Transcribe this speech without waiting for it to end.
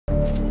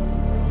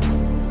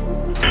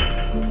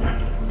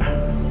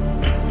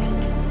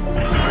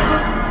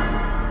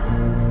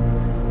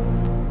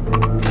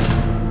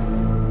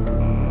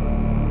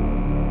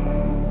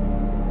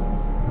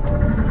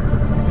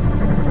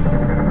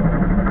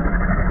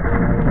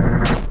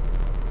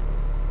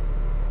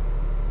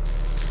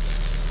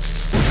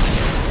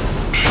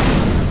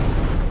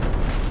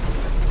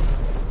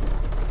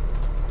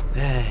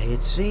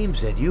It seems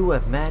that you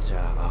have met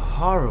a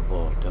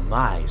horrible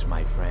demise,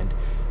 my friend.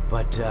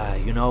 But,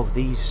 you know,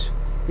 these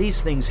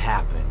things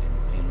happen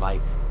in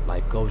life.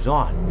 Life goes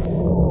on.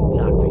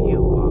 Not for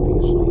you,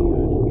 obviously.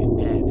 You're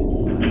dead.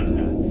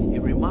 But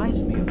it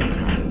reminds me of a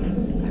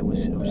time I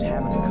was having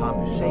a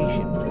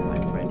conversation with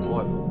my friend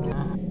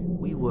Orville.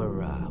 We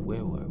were,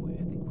 where were we? I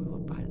think we were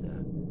by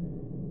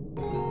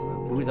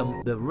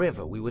the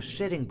river. We were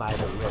sitting by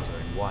the river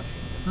and watching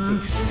the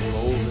fish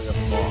roll to the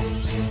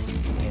falls.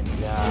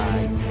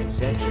 And I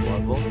said to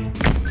Orville,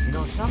 you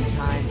know,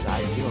 sometimes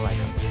I feel like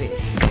a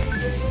fish.